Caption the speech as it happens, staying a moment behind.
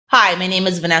Hi, my name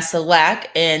is Vanessa Leck,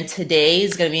 and today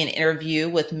is going to be an interview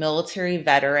with military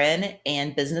veteran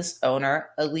and business owner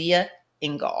Aleha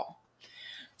Ingle.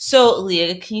 So,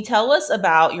 Aleha, can you tell us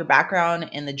about your background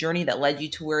and the journey that led you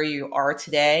to where you are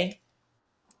today?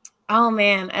 Oh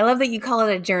man, I love that you call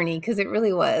it a journey because it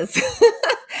really was.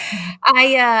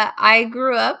 I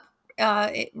grew up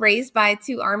raised by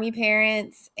two army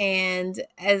parents, and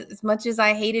as much as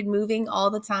I hated moving all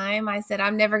the time, I said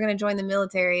I'm never going to join the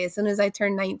military. As soon as I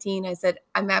turned 19, I said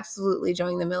I'm absolutely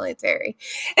joining the military,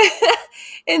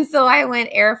 and so I went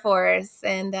Air Force,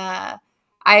 and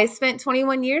I spent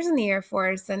 21 years in the Air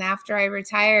Force. And after I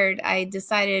retired, I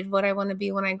decided what I want to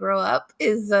be when I grow up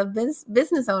is a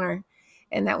business owner.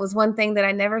 And that was one thing that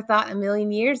I never thought in a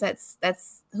million years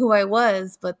that's who I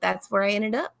was, but that's where I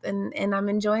ended up, and I'm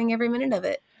enjoying every minute of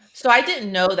it. So, I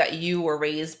didn't know that you were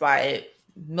raised by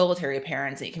military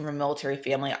parents, that you came from a military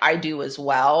family. I do as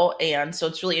well. And so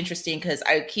it's really interesting because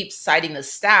I keep citing the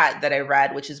stat that I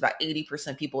read, which is about 80%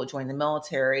 of people who join the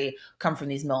military come from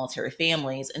these military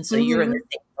families. And so you're in the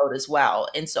Mhm. same boat as well.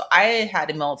 And so I had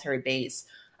a military base,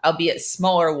 albeit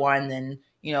smaller one than,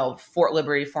 Fort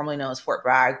Liberty, formerly known as Fort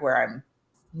Bragg, where I'm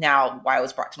now, why I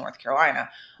was brought to North Carolina.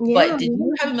 Yeah. But did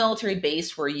you have a military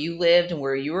base where you lived and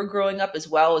where you were growing up as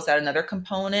well? Was that another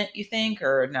component, you think,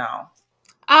 or no?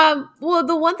 Well,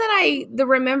 the one that I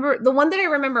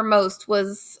remember most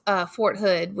was Fort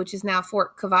Hood, which is now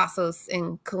Fort Cavazos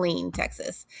in Killeen,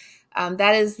 Texas.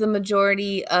 That is the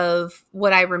majority of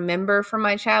what I remember from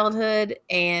my childhood,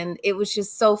 and it was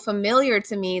just so familiar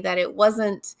to me that it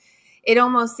wasn't. It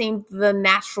almost seemed the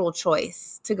natural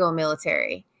choice to go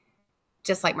military,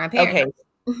 just like my Okay. parents.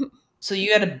 So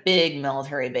you had a big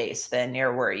military base then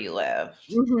near where you lived.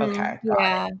 Okay, got it.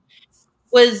 Yeah.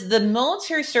 Was the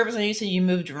military service, I know you said you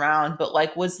moved around, but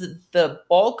like was the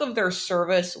bulk of their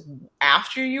service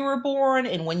after you were born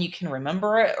and when you can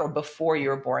remember it or before you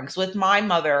were born? Because with my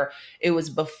mother, it was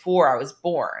before I was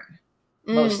born,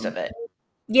 most Mm. of it.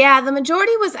 Yeah, the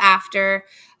majority was after.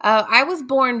 I was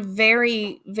born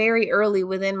very, very early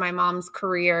within my mom's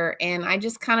career, and I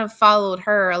just kind of followed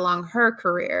her along her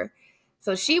career.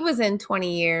 So she was in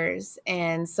 20 years,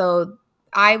 and so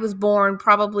I was born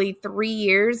probably 3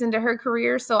 years into her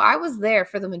career. So I was there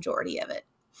for the majority of it.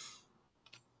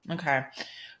 Okay.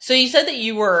 So you said that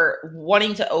you were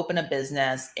wanting to open a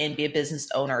business and be a business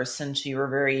owner since you were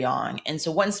very young. And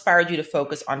so what inspired you to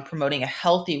focus on promoting a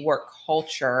healthy work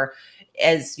culture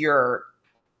as your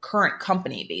current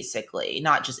company, basically,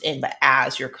 not just in, but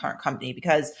as your current company?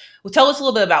 Because well, tell us a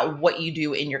little bit about what you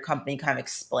do in your company, kind of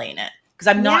explain it. Because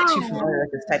I'm Yeah. not too familiar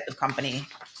with this type of company.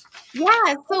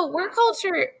 Yeah, so work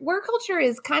culture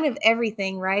is kind of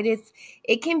everything, right?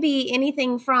 It can be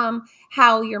anything from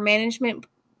how your management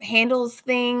handles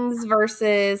things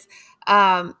versus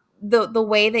the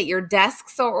way that your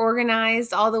desks are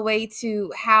organized, all the way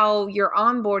to how your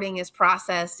onboarding is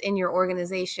processed in your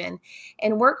organization.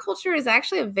 And work culture is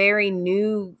actually a very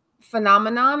new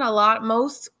phenomenon.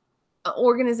 Most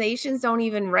organizations don't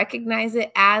even recognize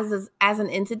it as an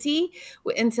entity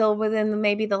until within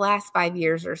maybe the last 5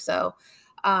 years or so.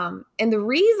 And the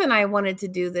reason I wanted to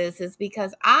do this is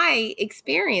because I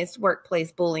experienced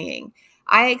workplace bullying.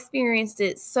 I experienced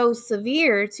it so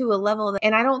severe to a level that,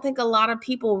 and I don't think a lot of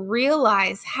people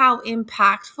realize how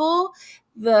impactful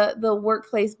the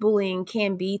workplace bullying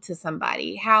can be to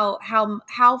somebody, how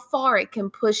far it can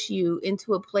push you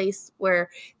into a place where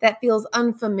that feels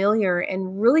unfamiliar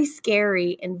and really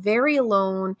scary and very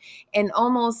alone and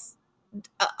almost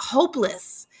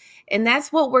hopeless. And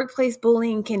that's what workplace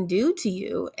bullying can do to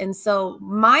you. And so,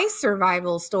 my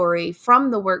survival story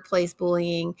from the workplace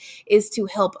bullying is to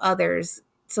help others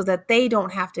so that they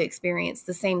don't have to experience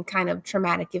the same kind of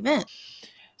traumatic event.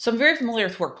 So I'm very familiar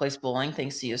with workplace bullying,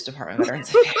 thanks to U.S. Department of Veterans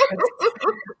Affairs.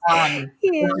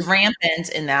 Yeah. It's rampant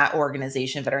in that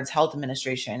organization, Veterans Health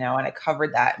Administration, I know, and I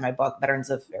covered that in my book, Veterans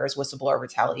Affairs Whistleblower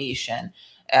Retaliation,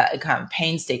 in kind of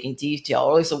painstaking detail,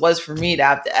 or at least it was for me to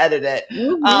have to edit it.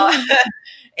 Uh, Mhm.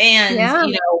 and, Yeah.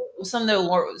 some of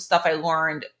the stuff I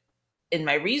learned in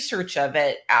my research of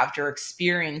it after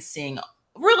experiencing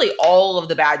really all of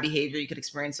the bad behavior you could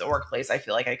experience at a workplace, I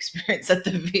feel like I experienced at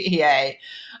the VA,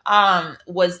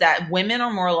 was that women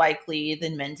are more likely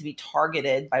than men to be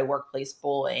targeted by workplace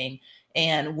bullying.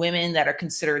 And women that are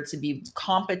considered to be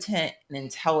competent and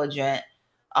intelligent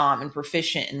and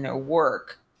proficient in their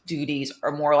work duties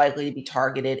are more likely to be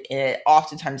targeted. It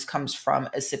oftentimes comes from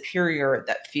a superior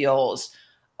that feels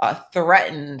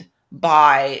threatened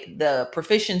by the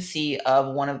proficiency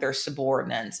of one of their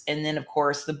subordinates. And then, of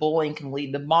course, the bullying can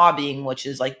lead to mobbing, which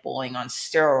is like bullying on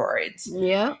steroids.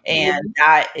 Yeah. And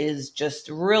that is just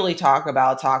really talk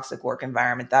about toxic work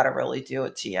environment. That'll really do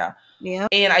it to you. Yeah.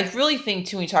 And I really think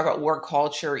too, when you talk about work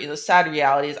culture, the sad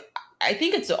reality is I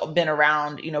think it's been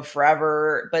around,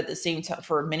 forever, but at the same time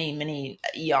for many, many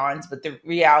eons. But the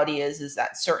reality is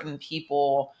that certain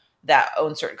people that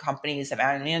own certain companies that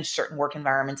manage certain work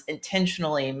environments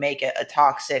intentionally make it a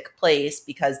toxic place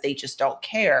because they just don't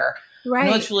care. I know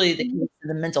Right. it's really the case in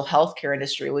the mental health care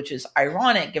industry, which is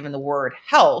ironic given the word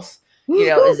health,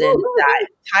 is in that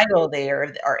title there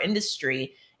of our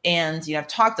industry. And, I've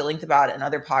talked at length about it in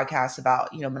other podcasts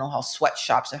about, mental health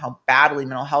sweatshops and how badly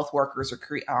mental health workers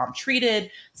are treated.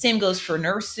 Same goes for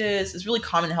nurses. It's really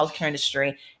common in the healthcare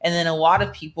industry. And then a lot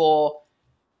of people,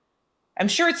 I'm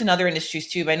sure it's in other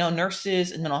industries too, but I know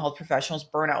nurses and mental health professionals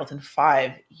burn out within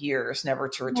 5 years, never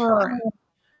to return.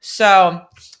 So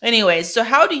anyways, so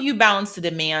how do you balance the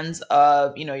demands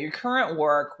of, your current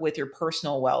work with your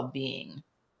personal well-being?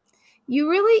 You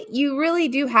really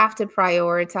do have to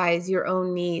prioritize your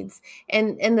own needs.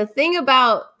 And the thing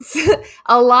about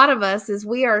a lot of us is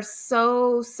we are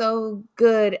so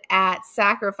good at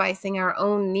sacrificing our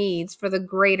own needs for the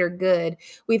greater good.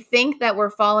 We think that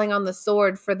we're falling on the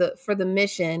sword for the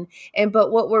mission,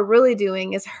 but what we're really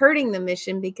doing is hurting the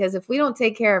mission, because if we don't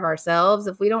take care of ourselves,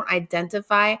 if we don't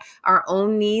identify our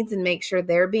own needs and make sure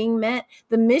they're being met,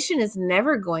 the mission is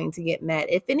never going to get met.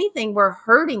 If anything, we're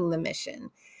hurting the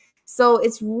mission. So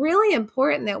it's really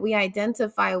important that we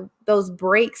identify those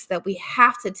breaks that we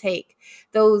have to take,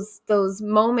 those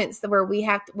moments where we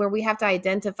have to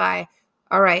identify,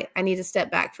 all right, I need to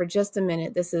step back for just a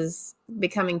minute. This is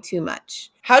becoming too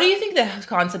much. How do you think the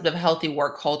concept of healthy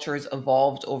work culture has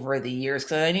evolved over the years?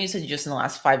 Because I know you said just in the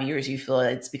last 5 years you feel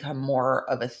like it's become more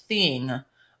of a thing,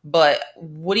 but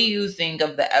what do you think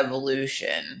of the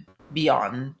evolution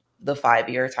beyond the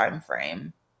 5-year time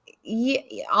frame? Yeah,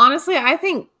 honestly,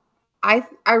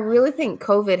 I really think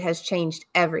COVID has changed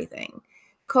everything.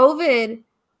 COVID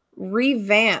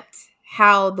revamped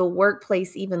how the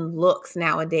workplace even looks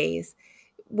nowadays.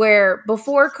 Where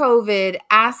before COVID,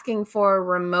 asking for a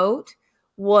remote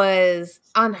was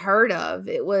unheard of.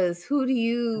 It was, who do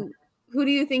you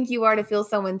think you are to feel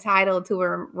so entitled to a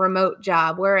remote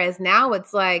job? Whereas now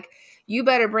it's like, you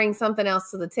better bring something else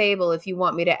to the table if you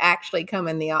want me to actually come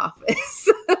in the office.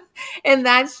 And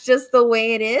that's just the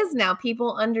way it is now.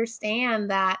 People understand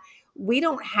that we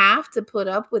don't have to put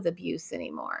up with abuse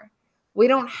anymore. We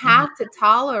don't Mhm. have to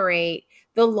tolerate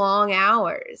the long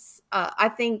hours. I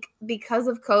think because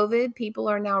of COVID, people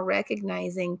are now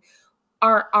recognizing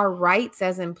our rights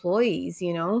as employees,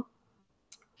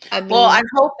 I Well, I mean,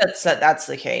 hope that's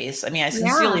the case. I mean, I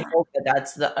sincerely yeah. hope that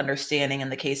that's the understanding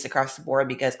and the case across the board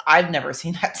because I've never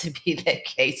seen that to be the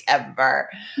case ever.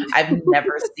 I've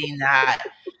never seen that.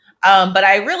 But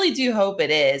I really do hope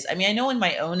it is. I mean, I know in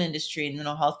my own industry, in the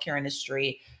mental health care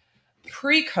industry,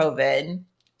 pre-COVID,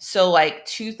 so like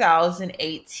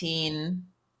 2018,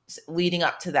 leading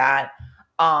up to that,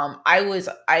 I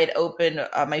had opened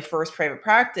my first private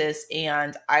practice,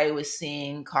 and I was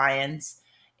seeing clients,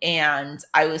 and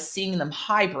I was seeing them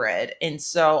hybrid. And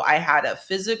so I had a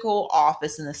physical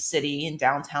office in the city in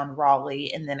downtown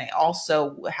Raleigh, and then I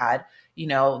also had,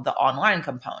 the online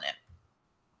component.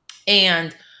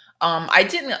 And I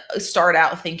didn't start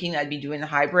out thinking I'd be doing the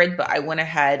hybrid, but I went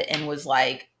ahead and was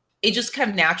like, it just kind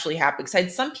of naturally happened. Because I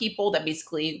had some people that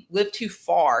basically lived too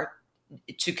far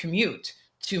to commute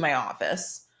to my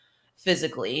office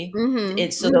physically. Mhm.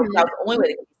 And so that was Mhm. the only way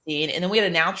to get seen. And then we had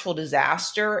a natural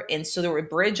disaster. And so the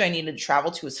bridge I needed to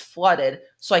travel to was flooded.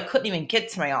 So I couldn't even get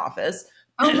to my office.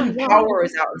 Oh my God. Power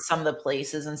was out in some of the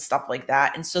places and stuff like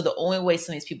that. And so the only way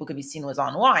some of these people could be seen was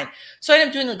online. So I ended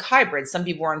up doing like hybrid. Some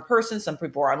people were in person, some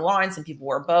people were online, some people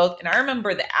were both. And I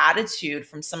remember the attitude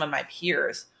from some of my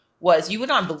peers was, you would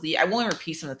not believe, I won't even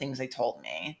repeat some of the things they told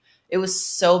me. It was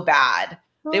so bad.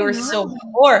 They Oh were no. so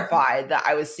horrified that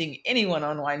I was seeing anyone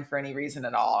online for any reason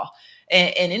at all, in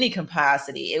any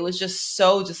capacity. It was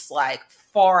just like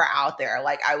far out there.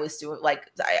 Like I was doing,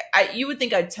 like you would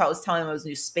think was telling them I was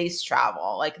new space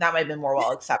travel. Like that might have been more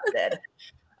well accepted.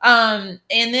 And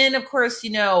then of course,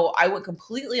 I went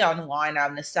completely online out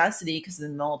of necessity because of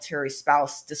the military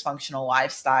spouse dysfunctional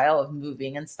lifestyle of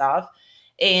moving and stuff.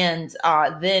 And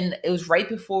then it was right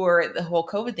before the whole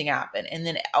COVID thing happened. And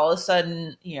then all of a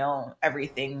sudden,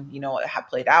 everything, it had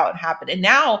played out and happened. And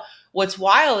now what's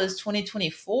wild is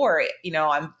 2024,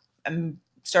 I'm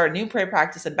starting a new prayer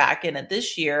practice and back in it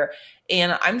this year.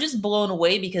 And I'm just blown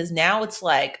away because now it's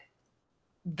like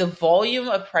the volume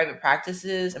of private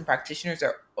practices and practitioners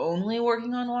are only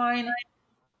working online.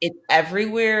 It's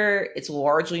everywhere. It's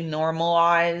largely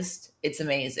normalized. It's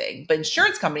amazing. But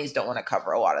insurance companies don't want to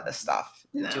cover a lot of this stuff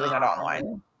doing it online.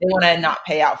 No. They want to not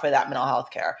pay out for that mental health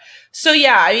care. So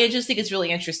yeah, I mean, I just think it's really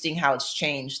interesting how it's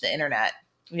changed the internet,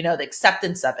 the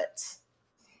acceptance of it.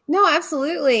 No,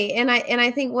 absolutely. And I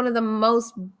think one of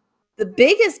the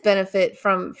biggest benefit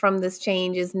from this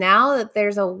change is now that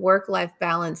there's a work-life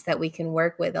balance that we can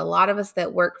work with. A lot of us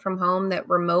that work from home, that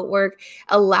remote work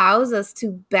allows us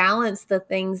to balance the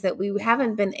things that we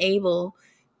haven't been able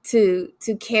to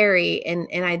carry and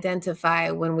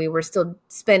identify when we were still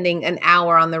spending an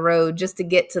hour on the road just to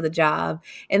get to the job.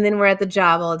 And then we're at the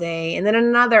job all day, and then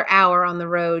another hour on the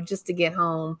road just to get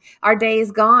home. Our day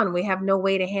is gone. We have no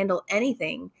way to handle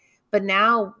anything. But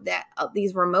now that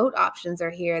these remote options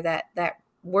are here, that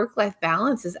work-life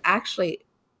balance is actually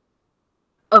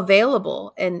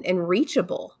available and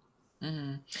reachable.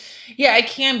 Mm-hmm. Yeah, it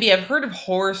can be. I've heard of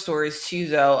horror stories too,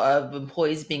 though, of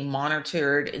employees being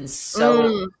monitored in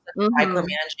so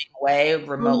micromanaging way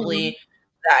remotely.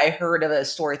 That I heard of a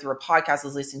story through a podcast I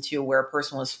was listening to where a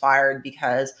person was fired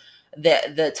because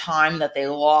the time that they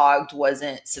logged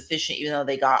wasn't sufficient, even though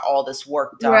they got all this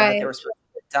work done that they were supposed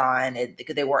to get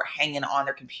done. They weren't hanging on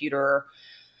their computer.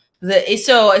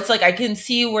 So it's like I can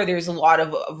see where there's a lot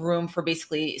of room for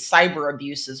basically cyber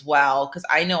abuse as well. Because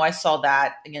I know I saw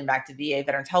that, again, back to VA,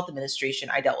 Veterans Health Administration,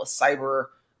 I dealt with cyber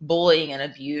bullying and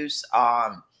abuse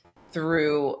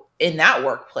through in that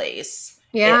workplace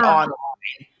online.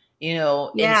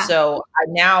 And so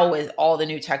now with all the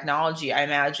new technology, I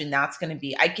imagine that's going to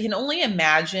be, I can only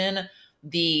imagine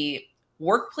the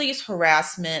workplace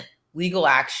harassment legal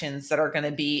actions that are going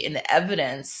to be in the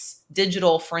evidence,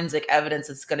 digital forensic evidence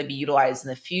that's going to be utilized in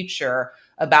the future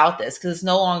about this. Because it's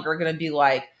no longer going to be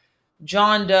like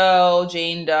John Doe,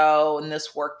 Jane Doe in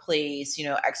this workplace,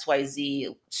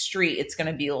 XYZ street. It's going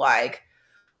to be like,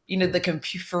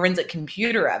 the forensic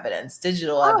computer evidence,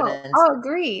 digital evidence. Oh,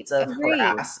 agreed. Of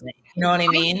harassment. You know what I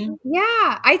mean?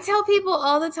 Yeah. I tell people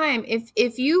all the time,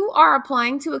 if you are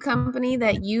applying to a company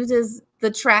that uses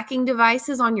the tracking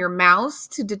devices on your mouse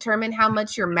to determine how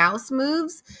much your mouse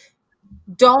moves,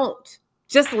 don't.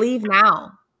 Just leave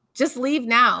now. Just leave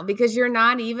now, because you're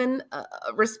not even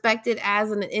respected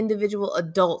as an individual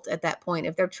adult at that point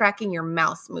if they're tracking your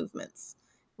mouse movements.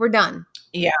 We're done.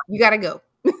 Yeah. You got to go.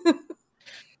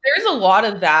 There's a lot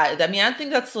of that. I mean, I think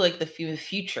that's like the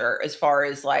future as far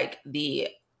as like the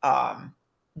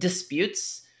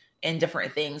disputes and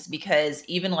different things, because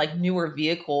even like newer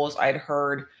vehicles, I'd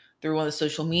heard through one of the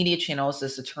social media channels,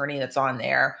 this attorney that's on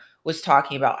there was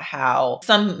talking about how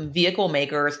some vehicle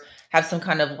makers have some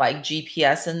kind of like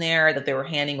GPS in there that they were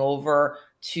handing over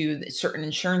to certain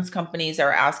insurance companies that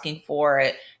are asking for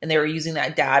it. And they were using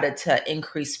that data to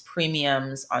increase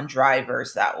premiums on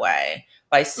drivers that way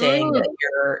by saying that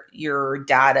your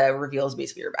data reveals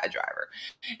basically you're a bad driver.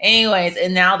 Anyways,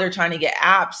 and now they're trying to get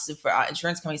apps for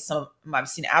insurance companies. Some of them I've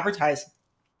seen advertised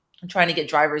trying to get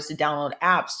drivers to download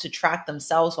apps to track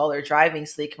themselves while they're driving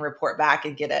so they can report back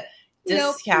and get a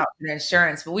discount in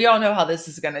insurance. But we all know how this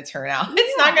is going to turn out.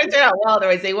 It's not going to turn out well.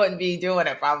 Otherwise, they wouldn't be doing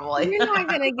it probably. You're not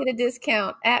going to get a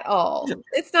discount at all.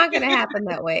 It's not going to happen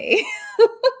that way.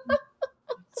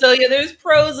 So yeah, there's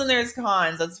pros and there's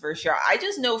cons, that's for sure. I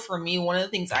just know for me, one of the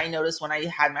things I noticed when I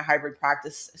had my hybrid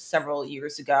practice several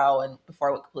years ago and before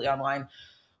I went completely online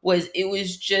was it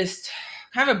was just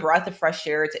kind of a breath of fresh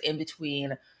air to in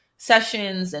between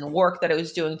sessions and work that I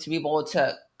was doing to be able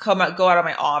to go out of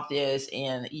my office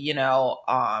and,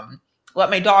 let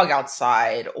my dog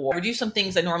outside or do some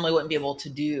things I normally wouldn't be able to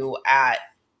do at,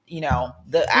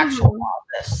 the actual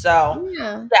office. So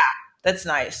yeah. That's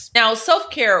nice. Now,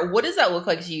 self-care, what does that look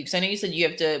like to you? Because I know you said you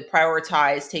have to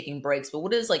prioritize taking breaks, but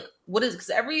what is,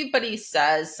 because everybody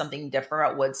says something different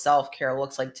about what self-care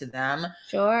looks like to them.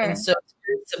 Sure. And so it's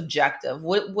very subjective.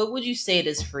 What would you say it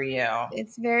is for you?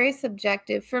 It's very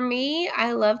subjective. For me,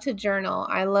 I love to journal.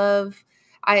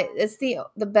 It's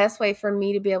the best way for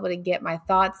me to be able to get my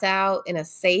thoughts out in a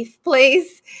safe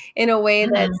place in a way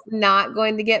that's not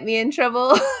going to get me in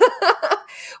trouble.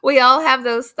 We all have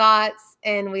those thoughts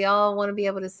and we all want to be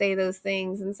able to say those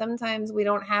things. And sometimes we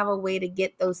don't have a way to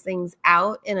get those things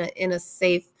out in a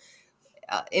safe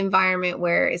environment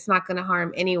where it's not going to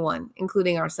harm anyone,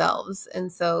 including ourselves.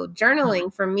 And so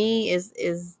journaling for me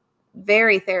is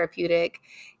very therapeutic,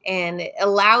 and it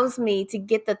allows me to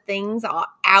get the things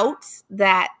out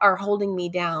that are holding me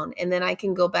down. And then I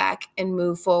can go back and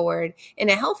move forward in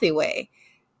a healthy way.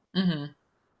 Mm-hmm.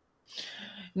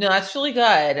 No, that's really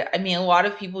good. I mean, a lot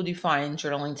of people do find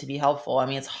journaling to be helpful. I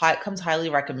mean, it comes highly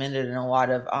recommended in a lot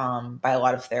of by a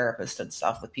lot of therapists and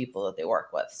stuff with people that they work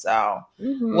with. So,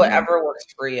 Mhm. whatever works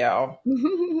for you.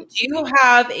 Do you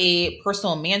have a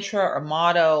personal mantra or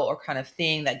motto or kind of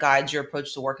thing that guides your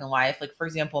approach to work and life? Like, for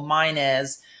example, mine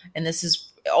is, and this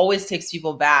is it always takes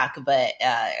people back, but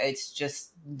it's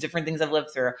just different things I've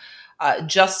lived through.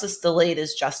 Justice delayed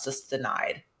is justice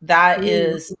denied. That Mm.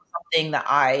 is something that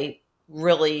I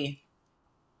really.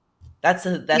 That's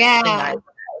the thing Yeah, I.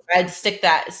 If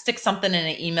I'd stick something in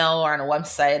an email or on a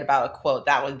website about a quote,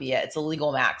 that would be it. It's a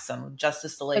legal maxim.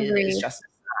 Justice delayed is agreed. justice.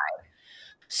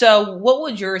 So, what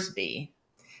would yours be?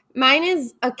 Mine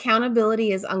is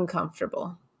accountability is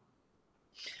uncomfortable.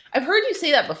 I've heard you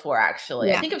say that before, actually.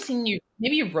 I Yeah. think I've seen you.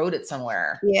 Maybe you wrote it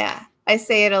somewhere. Yeah. I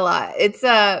say it a lot. It's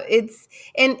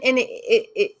and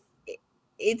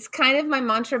it's kind of my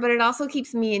mantra, but it also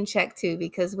keeps me in check too,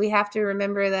 because we have to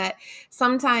remember that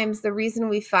sometimes the reason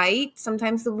we fight,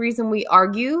 sometimes the reason we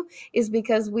argue is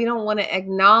because we don't want to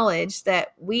acknowledge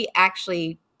that we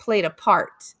actually played a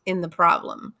part in the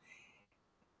problem.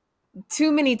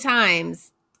 Too many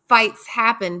times fights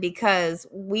happen because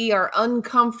we are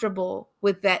uncomfortable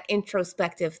with that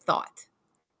introspective thought.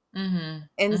 Mhm.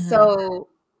 And Mhm. so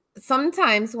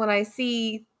sometimes when I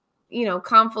see,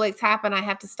 conflicts happen, I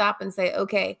have to stop and say,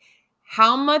 okay,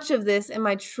 how much of this am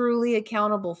I truly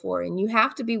accountable for? And you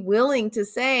have to be willing to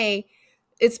say,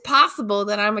 it's possible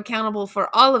that I'm accountable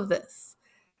for all of this.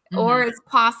 Or Mhm. it's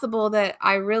possible that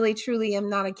I really truly am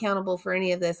not accountable for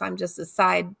any of this. I'm just a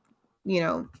side,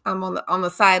 I'm on the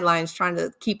sidelines trying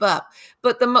to keep up.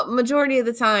 But the majority of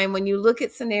the time when you look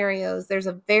at scenarios, there's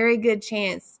a very good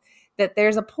chance that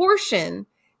there's a portion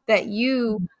that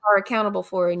you Mhm. are accountable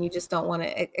for and you just don't want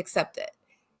to accept it.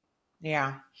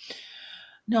 Yeah.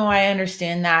 No, I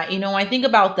understand that. I think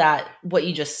about that, what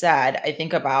you just said. I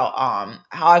think about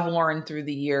how I've learned through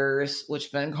the years, which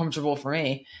has been comfortable for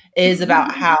me, is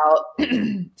about how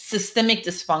systemic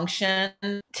dysfunction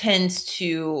tends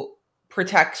to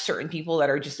protect certain people that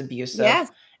are just abusive.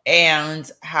 Yes. And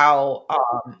how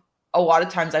a lot of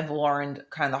times I've learned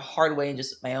kind of the hard way, and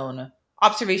just my own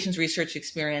observations, research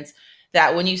experience,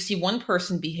 that when you see one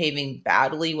person behaving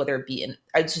badly, whether it be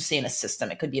I'd just say in a system,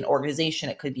 it could be an organization,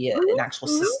 it could be an Mhm, actual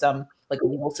mhm. system, like a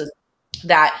legal system,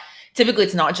 that typically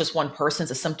it's not just one person,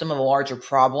 it's a symptom of a larger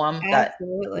problem that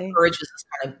Absolutely. encourages this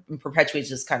kind of and perpetuates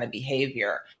this kind of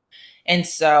behavior. And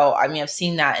so, I mean, I've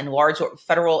seen that in large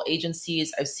federal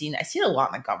agencies. I see it a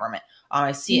lot in the government.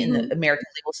 I see it in the Mhm. American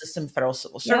legal system, federal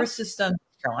civil Yep. service system,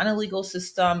 Carolina legal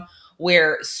system,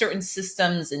 where certain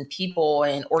systems and people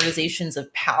and organizations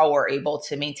of power are able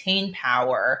to maintain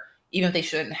power, even if they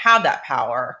shouldn't have that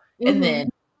power, and Mhm. then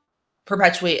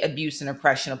perpetuate abuse and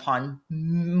oppression upon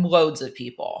loads of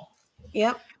people.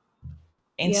 Yep.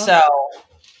 And Yep. so,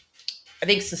 I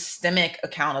think systemic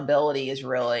accountability is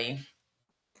really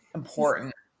Just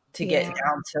important to get yeah.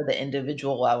 down to the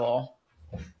individual level.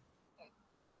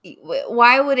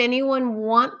 Why would anyone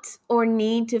want or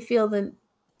need to feel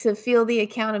the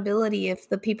accountability if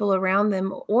the people around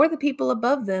them or the people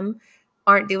above them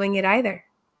aren't doing it either?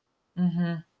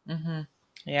 Mhm, mhm.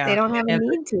 They Yeah, don't have a and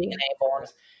need being to. enabled.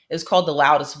 It was called The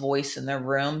Loudest Voice in the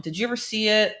Room. Did you ever see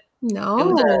it? It was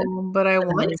No, but I a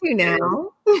want to miniseries.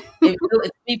 now.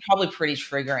 It's be probably pretty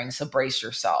triggering, so brace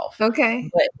yourself. Okay.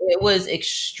 But it was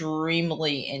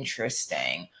extremely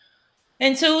interesting.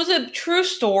 And so it was a true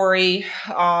story,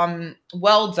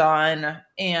 well done,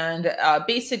 and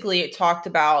basically it talked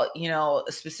about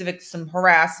a specific some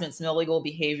harassment, some illegal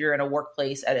behavior in a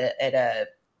workplace at a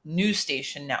news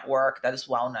station network that is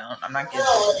well known. I'm not giving.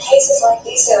 No, cases like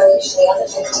these are usually other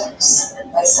victims.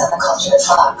 My son, the culture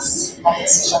talks. I can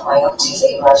see from my own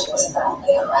TV, Roger was the only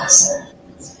harasser.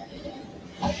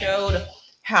 Showed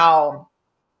how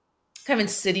kind of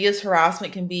insidious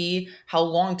harassment can be, how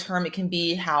long term it can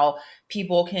be, how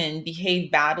people can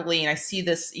behave badly. And I see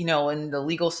this, in the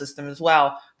legal system as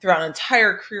well, throughout an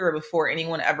entire career before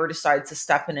anyone ever decides to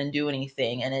step in and do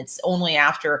anything. And it's only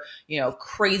after,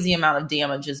 crazy amount of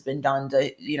damage has been done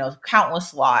to,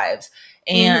 countless lives.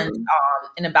 Mhm.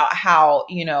 And about how,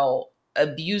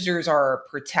 abusers are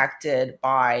protected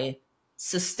by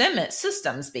systemic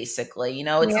systems, basically.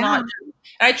 It's Yeah. not,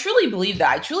 and I truly believe that.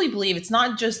 I truly believe it's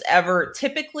not just ever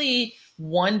typically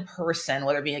one person,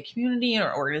 whether it be a community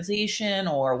or organization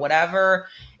or whatever.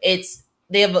 It's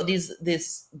they have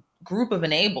this group of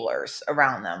enablers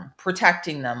around them,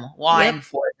 protecting them, Yep. lying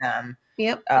for them,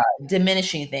 Yep.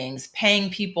 diminishing things, paying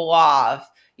people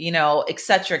off, et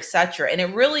cetera, et cetera. And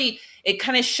it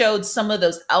kind of showed some of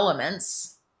those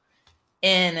elements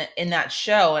in that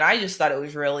show, and I just thought it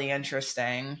was really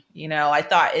interesting. I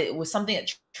thought it was something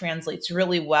that translates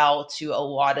really well to a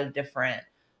lot of different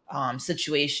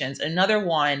situations. Another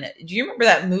one, do you remember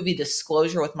that movie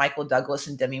Disclosure with Michael Douglas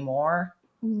and Demi Moore?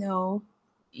 No.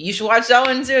 You should watch that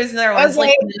one too. It's another one. Okay. It's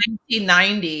like in the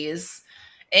 1990s.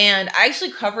 And I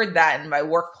actually covered that in my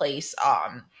workplace,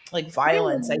 like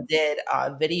violence. I did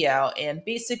a video, and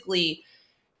basically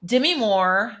Demi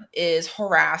Moore is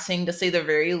harassing, to say the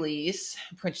very least,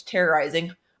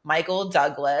 terrorizing Michael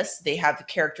Douglas. They have the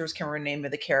characters, can rename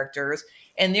the characters.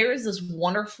 And there is this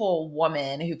wonderful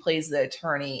woman who plays the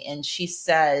attorney, and she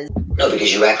says, No,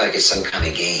 because you act like it's some kind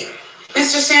of game.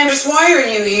 Mr. Sanders, why are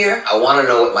you here? I want to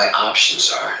know what my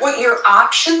options are. What your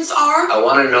options are? I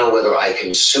want to know whether I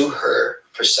can sue her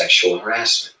for sexual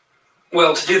harassment.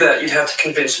 Well, to do that, you'd have to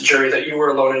convince the jury that you were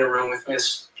alone in a room with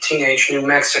Miss Teenage New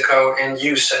Mexico, and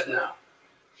you said no.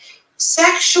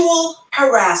 Sexual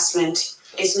harassment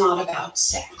is not about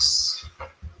sex.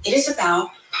 It is about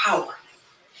power.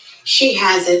 She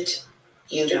has it,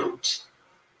 you don't.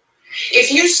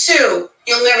 If you sue,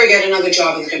 you'll never get another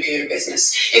job in the computer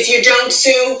business. If you don't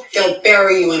sue, they'll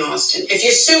bury you in Austin. If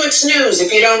you sue, it's news.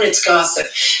 If you don't, it's gossip.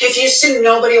 If you sue,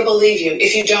 nobody will believe you.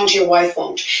 If you don't, your wife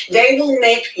won't. They will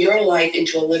make your life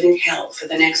into a living hell for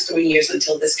the next 3 years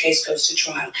until this case goes to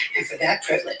trial. And for that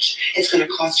privilege, it's going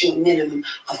to cost you a minimum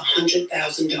of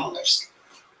 $100,000.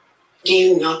 Do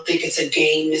you not think it's a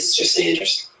game, Mr.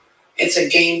 Sanders? It's a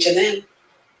game to them.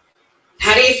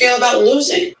 How do you feel about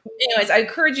losing? Anyways, I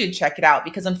encourage you to check it out,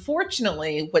 because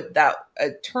unfortunately what that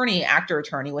actor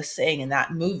attorney was saying in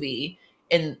that movie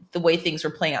and the way things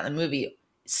were playing out in the movie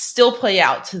still play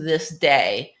out to this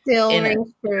day. Still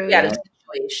rings true. Yeah,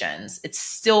 situations. It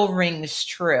still rings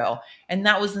true. And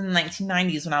that was in the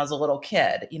 1990s when I was a little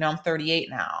kid. I'm 38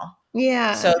 now.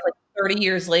 Yeah. So like 30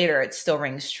 years later, it still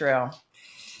rings true.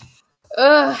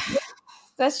 Ugh.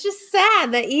 That's just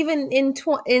sad that even in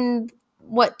 20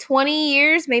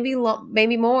 years,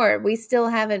 maybe more, we still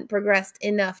haven't progressed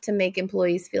enough to make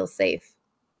employees feel safe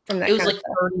from that. It was like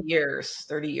 30 years.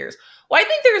 Well, I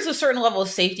think there's a certain level of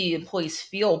safety employees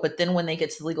feel, but then when they get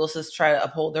to the legal system, try to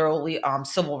uphold their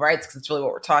civil rights, because it's really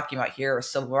what we're talking about here,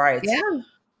 civil rights.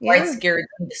 Rights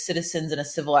guaranteed to citizens in a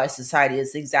civilized society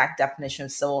is the exact definition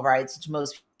of civil rights, which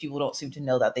most people don't seem to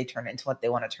know that they turn into what they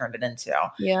want to turn it into.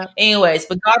 Yeah. Anyways,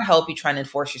 but God help you trying to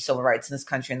enforce your civil rights in this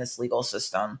country, in this legal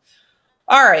system.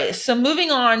 All right, so moving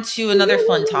on to another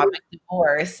fun topic,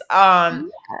 divorce.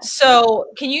 So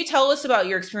can you tell us about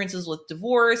your experiences with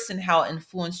divorce and how it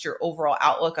influenced your overall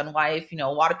outlook on life? A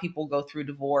lot of people go through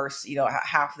divorce,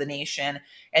 half the nation.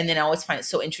 And then I always find it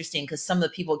so interesting because some of the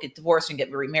people get divorced and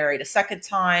get remarried a second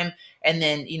time. And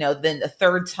then, then a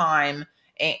third time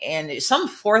and some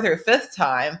fourth or fifth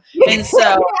time. And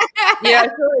so, yeah, I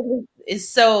feel like it's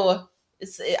so...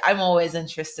 I'm always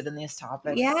interested in these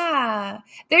topics. Yeah.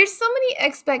 There's so many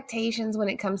expectations when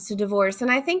it comes to divorce. And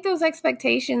I think those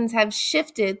expectations have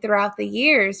shifted throughout the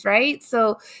years, right?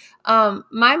 So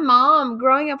my mom,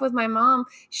 growing up with my mom,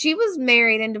 she was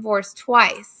married and divorced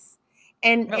twice.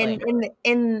 And Really?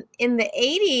 in the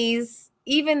 80s,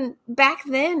 even back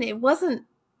then, it wasn't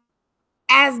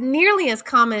as nearly as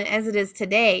common as it is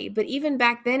today. But even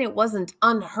back then, it wasn't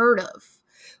unheard of.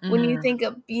 When you think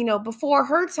of, before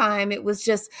her time, it was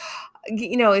just,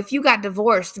 if you got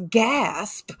divorced,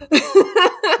 gasp.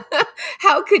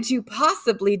 How could you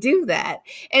possibly do that?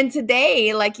 And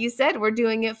today, like you said, we're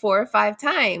doing it 4 or 5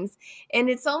 times. And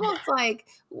it's almost like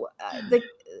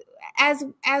as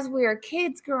we're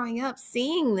kids growing up,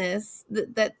 seeing this,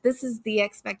 that this is the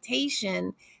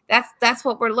expectation. That's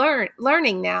what we're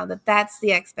learning now, that's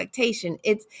the expectation.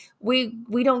 It's we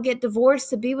don't get divorced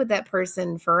to be with that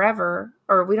person forever,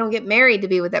 or we don't get married to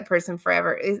be with that person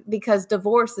forever, because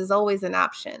divorce is always an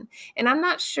option. And I'm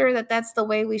not sure that that's the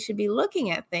way we should be looking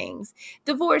at things.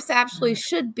 Divorce actually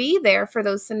should be there for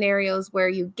those scenarios where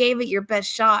you gave it your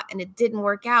best shot and it didn't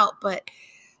work out. But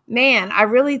man, I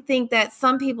really think that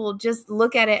some people just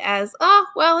look at it as, oh,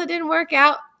 well, it didn't work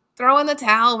out. Throw in the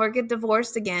towel, or get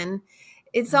divorced again.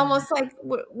 It's almost like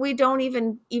we don't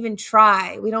even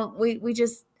try. We know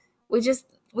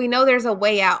there's a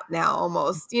way out now,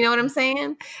 almost. You know what I'm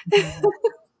saying?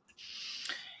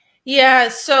 Yeah.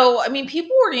 So, I mean,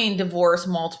 people were getting divorced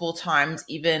multiple times,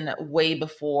 even way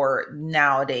before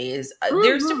nowadays.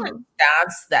 There's different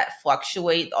stats that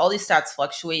fluctuate. All these stats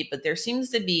fluctuate, but there seems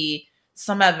to be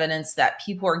some evidence that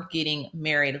people are getting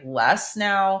married less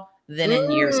now than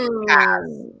in years past.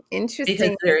 Interesting.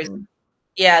 Because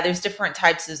there's different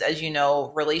types of, as you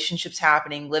know, relationships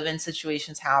happening, live-in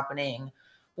situations happening,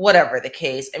 whatever the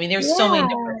case. I mean, there's so many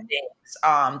different things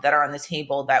that are on the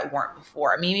table that weren't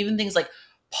before. I mean, even things like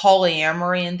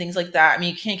polyamory and things like that. I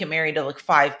mean, you can't get married to like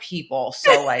 5 people.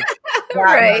 So like that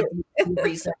Right. might be the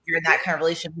reason if you're in that kind of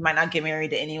relationship, you might not get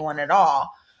married to anyone at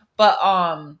all. But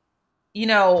you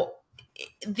know,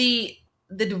 the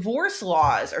divorce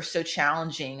laws are so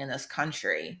challenging in this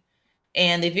country,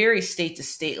 and they vary state to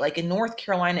state. Like in North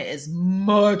Carolina, is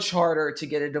much harder to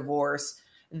get a divorce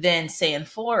than say in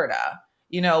Florida.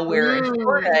 You know, where in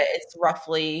Florida it's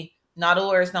roughly not a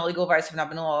lawyer, it's not legal advice. I've not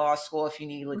been to law school. If you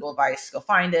need legal advice, go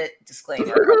find it.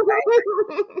 Disclaimer.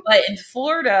 Okay. But in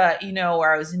Florida, you know,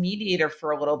 where I was a mediator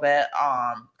for a little bit,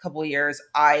 a couple of years,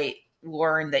 I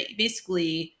learned that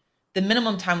basically the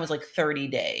minimum time was like 30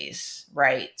 days,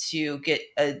 right, to get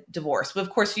a divorce. But of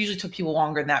course, it usually took people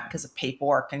longer than that because of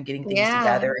paperwork and getting things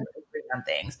together and agreeing on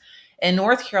things. In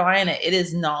North Carolina, it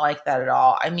is not like that at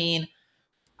all. I mean,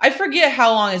 I forget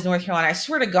how long is North Carolina. I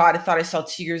swear to God, I thought I saw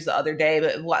 2 years the other day,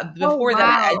 but before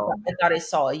that, I thought I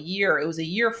saw a year. It was a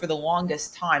year for the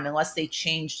longest time, unless they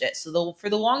changed it. So for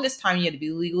the longest time, you had to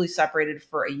be legally separated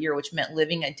for a year, which meant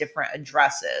living at different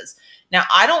addresses. Now,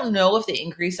 I don't know if they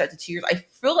increased that to 2 years. I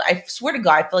swear to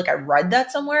God, I feel like I read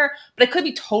that somewhere, but I could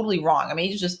be totally wrong. I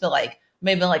mean, it's just been like,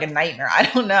 may have been like a nightmare. I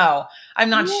don't know. I'm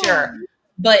not sure.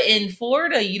 But in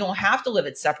Florida, you don't have to live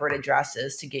at separate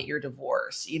addresses to get your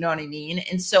divorce. You know what I mean?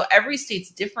 And so every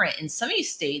state's different. And some of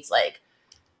these states like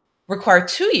require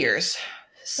 2 years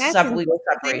legal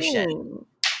separation.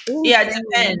 Yeah, it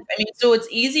depends. I mean, so it's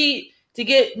easy to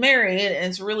get married and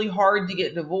it's really hard to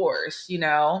get divorced, you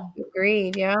know?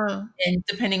 Agreed, yeah. And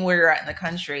depending where you're at in the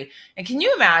country. And can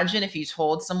you imagine if you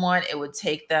told someone it would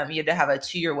take them, you had to have a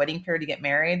 2-year wedding period to get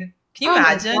married? Can you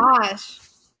imagine? Oh my gosh.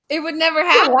 It would never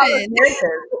happen. There'd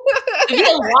be a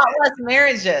lot less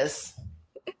marriages.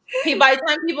 By the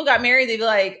time people got married, they'd be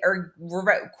like, or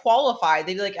were qualified,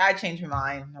 they'd be like, I changed my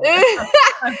mind.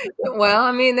 Well,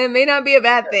 I mean, that may not be a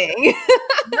bad thing.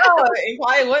 No, it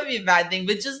probably wouldn't be a bad thing,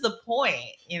 but just the point,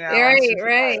 you know.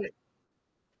 Right.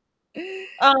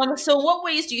 So what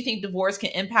ways do you think divorce can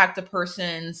impact a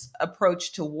person's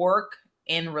approach to work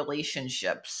and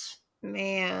relationships?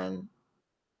 Man.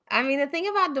 I mean, the thing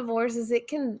about divorce is it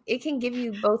can give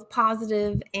you both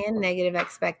positive and negative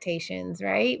expectations,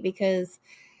 right? Because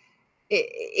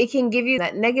it can give you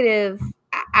that negative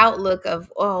outlook of,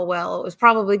 oh, well, it was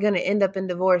probably going to end up in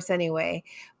divorce anyway.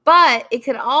 But it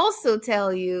could also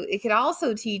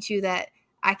teach you that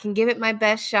I can give it my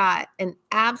best shot, and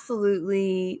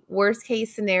absolutely worst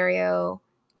case scenario,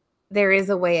 there is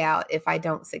a way out if I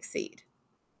don't succeed.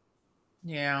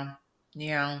 Yeah.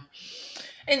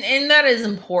 And that is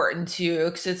important too,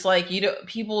 because it's like,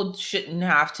 people shouldn't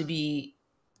have to be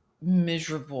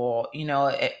miserable. You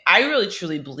know, I really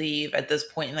truly believe at this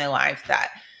point in my life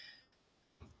that,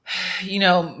 you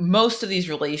know, most of these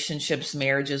relationships,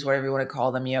 marriages, whatever you want to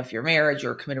call them, if you're marriage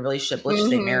or committed relationship, let's just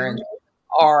say marriage,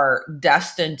 are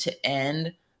destined to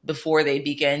end before they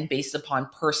begin based upon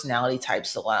personality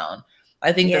types alone.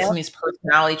 I think that some of these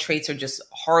personality traits are just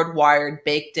hardwired,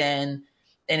 baked in.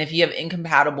 And if you have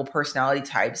incompatible personality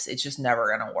types, it's just never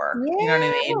going to work. You know what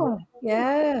I mean?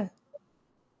 Yeah.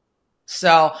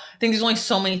 So I think there's only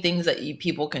so many things that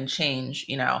people can change,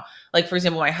 you know, like for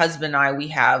example, my husband and I, we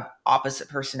have opposite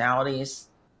personalities.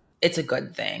 It's a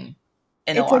good thing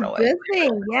in a lot of ways. It's a good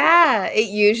thing. Yeah, it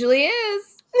usually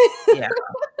is. Yeah,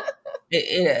 it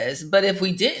is. But if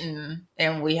we didn't,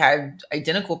 and we had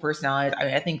identical personalities, I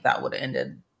mean, I think that would have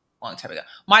ended a long time ago.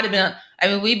 Might have been, I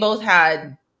mean, we both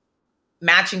had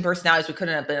matching personalities. We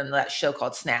couldn't have been in that show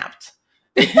called Snapped.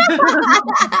 You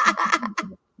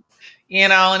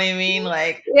know what I mean?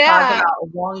 Like, talk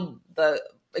about the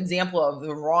example of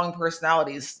the wrong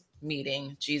personalities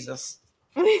meeting. Jesus.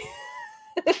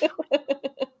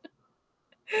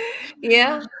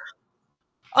 Yeah.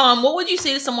 What would you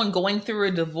say to someone going through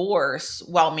a divorce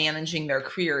while managing their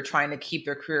career, trying to keep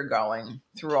their career going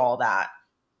through all that?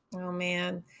 Oh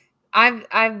man,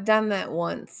 I've done that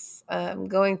once.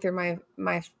 Going through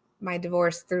my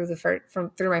divorce through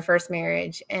through my first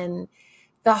marriage, and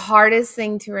the hardest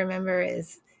thing to remember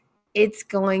is it's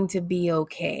going to be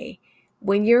okay.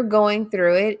 When you're going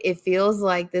through it, it feels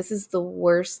like this is the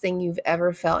worst thing you've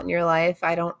ever felt in your life.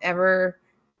 I don't know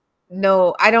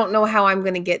how I'm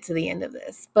going to get to the end of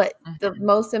this. But the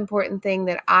most important thing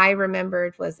that I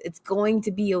remembered was it's going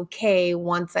to be okay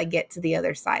once I get to the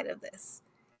other side of this.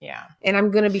 Yeah. And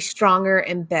I'm going to be stronger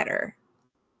and better.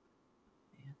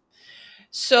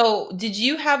 So did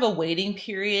you have a waiting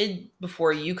period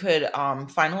before you could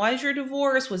finalize your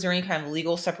divorce? Was there any kind of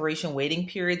legal separation waiting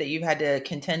period that you've had to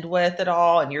contend with at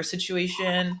all in your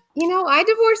situation? You know, I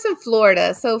divorced in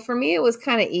Florida. So for me, it was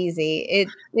kind of easy. It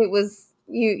was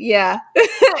Yeah.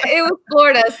 It was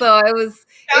Florida, so it was.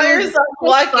 Count It was yourself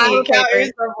lucky. Count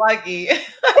yourself lucky.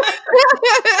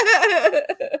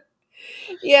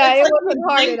 Yeah, It's it like wasn't you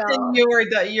hard at blinked all. and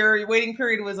your waiting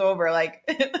period was over. Like,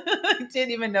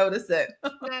 didn't even notice it.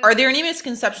 Not Are at there all. any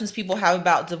misconceptions people have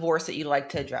about divorce that you'd like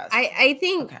to address? I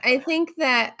think Okay. I think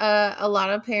that a lot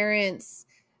of parents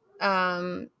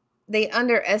they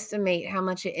underestimate how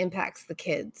much it impacts the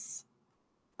kids.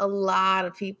 A lot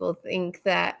of people think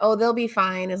that, oh, they'll be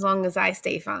fine as long as I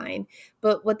stay fine.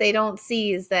 But what they don't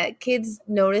see is that kids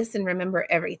notice and remember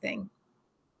everything.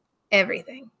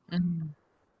 Everything.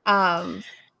 Mhm.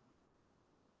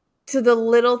 To the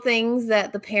little things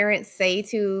that the parents say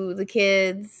to the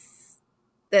kids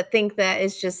that think that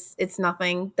it's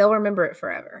nothing, they'll remember it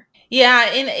forever. Yeah,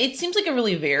 and it seems like it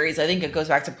really varies. I think it goes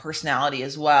back to personality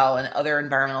as well and other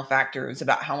environmental factors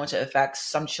about how much it affects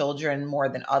some children more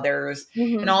than others.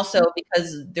 And Mm-hmm. also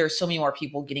because there's so many more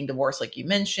people getting divorced, like you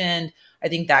mentioned, I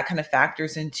think that kind of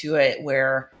factors into it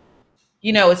where,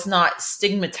 it's not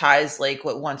stigmatized like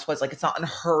what once was. Like it's not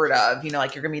unheard of,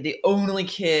 like you're going to be the only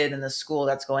kid in the school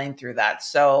that's going through that.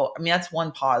 So, I mean, that's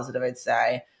one positive, I'd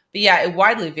say. But yeah, it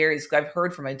widely varies. I've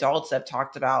heard from adults that have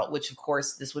talked about, which of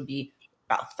course this would be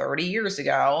about 30 years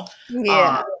ago,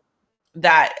 Yeah.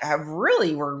 that have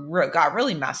really got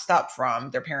really messed up from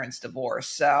their parents' divorce.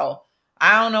 So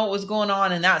I don't know what was going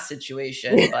on in that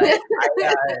situation, but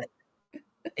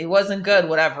it wasn't good,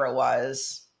 whatever it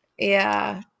was.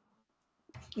 Yeah.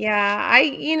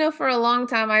 Yeah, for a long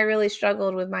time, I really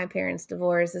struggled with my parents'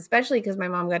 divorce, especially because my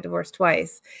mom got divorced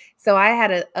twice. So I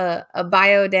had a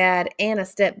bio dad and a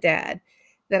stepdad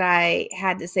that I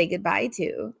had to say goodbye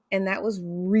to. And that was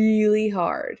really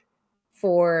hard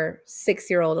for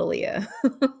 6-year-old Aleha.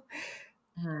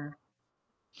 Hmm.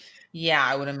 Yeah,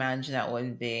 I would imagine that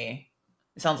would be.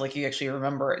 It sounds like you actually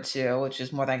remember it too, which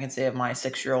is more than I can say of my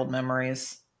 6-year-old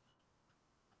memories.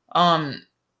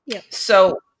 Yep.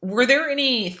 So were there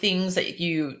any things that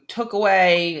you took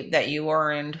away that you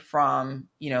learned from,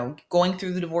 going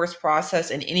through the divorce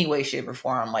process in any way, shape, or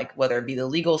form, like whether it be the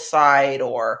legal side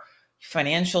or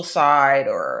financial side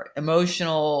or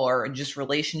emotional or just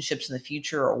relationships in the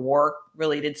future or work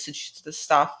related to the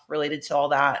stuff related to all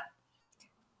that?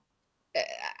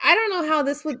 I don't know how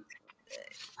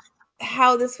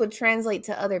this would translate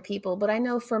to other people, but I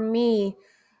know for me,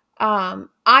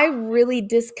 I really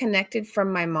disconnected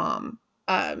from my mom.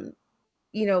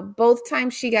 Both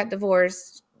times she got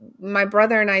divorced, my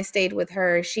brother and I stayed with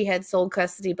her. She had sole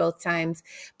custody both times,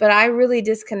 but I really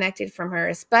disconnected from her,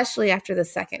 especially after the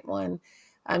second one.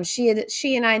 She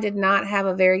and I did not have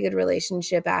a very good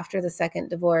relationship after the second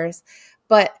divorce,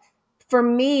 but for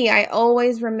me, I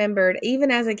always remembered,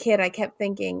 even as a kid, I kept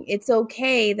thinking it's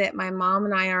okay that my mom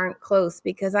and I aren't close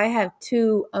because I have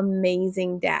two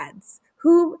amazing dads.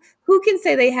 Who can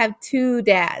say they have two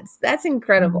dads? That's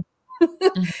incredible.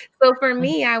 Mhm. So for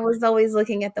me, I was always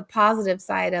looking at the positive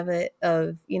side of it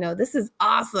this is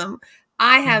awesome.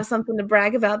 I have something to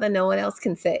brag about that no one else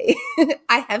can say.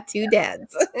 I have two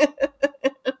dads.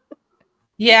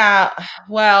 Yeah,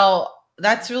 well,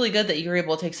 that's really good that you were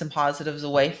able to take some positives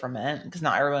away from it because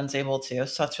not everyone's able to.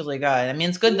 So that's really good. I mean,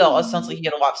 it's good though. It sounds like you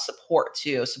get a lot of support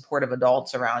too, supportive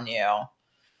adults around you.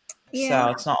 Yeah.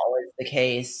 So it's not always the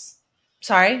case.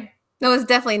 Sorry? No, it's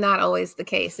definitely not always the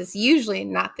case. It's usually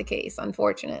not the case,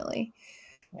 unfortunately.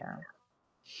 Yeah.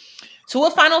 So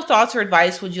what final thoughts or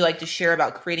advice would you like to share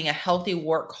about creating a healthy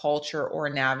work culture or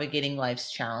navigating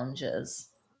life's challenges?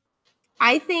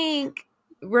 I think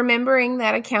remembering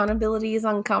that accountability is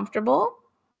uncomfortable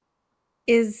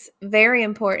is very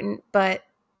important, but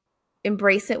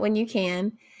embrace it when you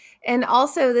can. And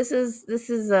also this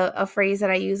is a phrase that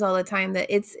I use all the time, that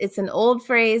it's an old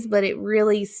phrase, but it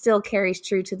really still carries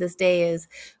true to this day, is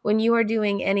when you are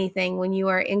doing anything, when you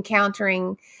are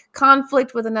encountering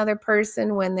conflict with another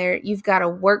person, when you've got a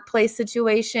workplace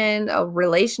situation, a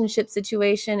relationship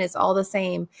situation, it's all the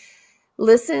same.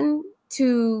 Listen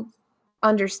to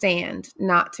understand,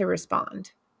 not to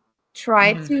respond.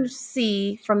 Try Mhm. to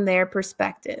see from their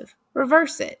perspective.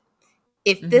 Reverse it.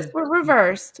 If this Mhm. were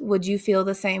reversed, would you feel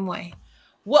the same way?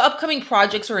 What upcoming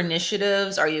projects or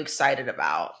initiatives are you excited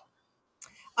about?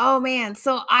 Oh man,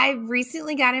 so I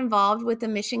recently got involved with the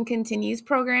Mission Continues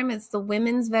program. It's the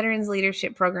Women's Veterans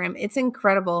Leadership Program. It's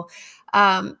incredible.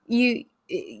 You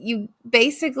you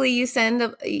basically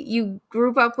you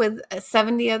group up with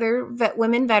 70 other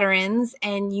women veterans,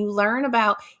 and you learn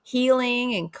about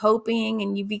healing and coping,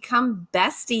 and you become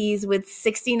besties with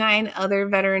 69 other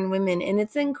veteran women, and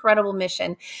it's an incredible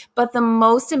mission. But the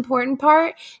most important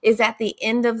part is at the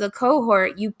end of the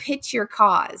cohort, you pitch your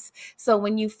cause. So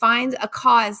when you find a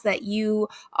cause that you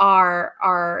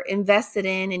are invested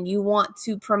in and you want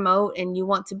to promote and you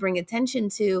want to bring attention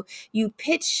to, you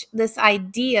pitch this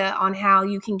idea on how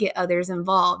you can get others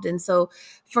involved. And so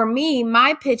for me,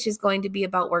 my pitch is going to be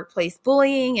about workplace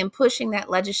bullying and pushing that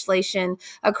legislation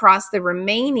across the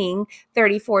remaining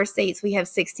 34 states. We have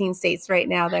 16 states right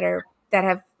now that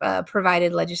have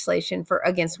provided legislation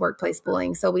against workplace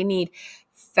bullying. So we need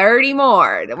 30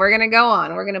 more that we're going to go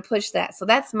on. We're going to push that. So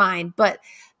that's mine. But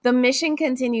the mission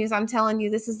continues. I'm telling you,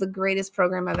 this is the greatest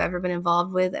program I've ever been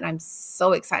involved with, and I'm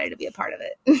so excited to be a part of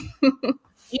it.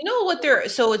 You know what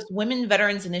so it's Women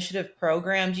Veterans Initiative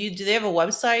Program. Do they have a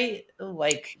website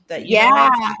like that? Yeah.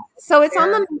 So it's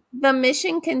on the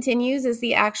Mission Continues is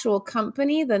the actual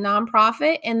company, the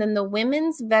nonprofit, and then the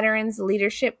Women's Veterans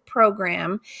Leadership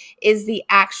Program is the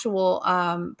actual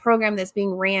program that's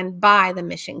being ran by the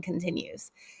Mission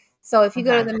Continues. So if you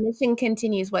go to the Mission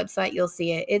Continues website, you'll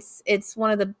see it. It's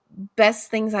one of the best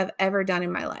things I've ever done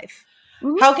in my life.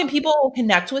 Mm-hmm. How can people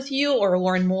connect with you or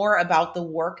learn more about the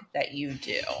work that you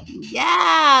do?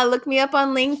 Yeah, look me up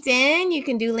on LinkedIn. You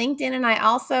can do LinkedIn, and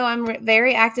I'm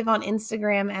very active on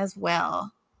Instagram as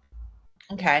well.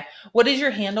 Okay. What is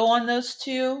your handle on those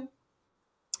two?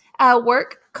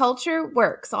 Work Culture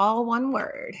Works, all one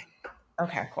word.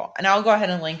 Okay, cool. And I'll go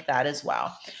ahead and link that as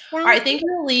well. All right. Thank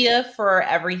you, Aleha, for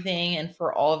everything and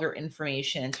for all of your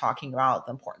information and talking about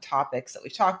the important topics that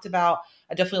we've talked about.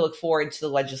 I definitely look forward to the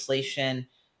legislation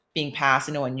being passed.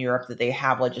 I know in Europe that they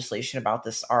have legislation about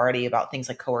this already, about things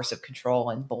like coercive control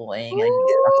and bullying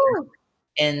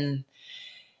and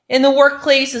in the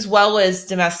workplace, as well as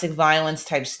domestic violence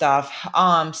type stuff.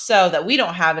 So that we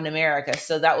don't have in America.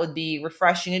 So that would be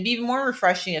refreshing. It'd be even more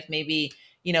refreshing if maybe,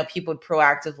 people would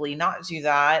proactively not do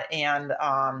that. And,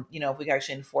 if we could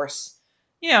actually enforce,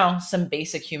 some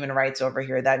basic human rights over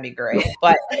here, that'd be great.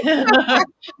 But,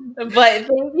 but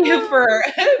thank you for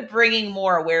bringing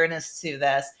more awareness to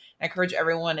this. I encourage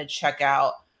everyone to check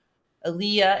out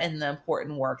Aleha and the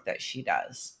important work that she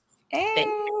does. Hey.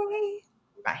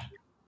 Bye.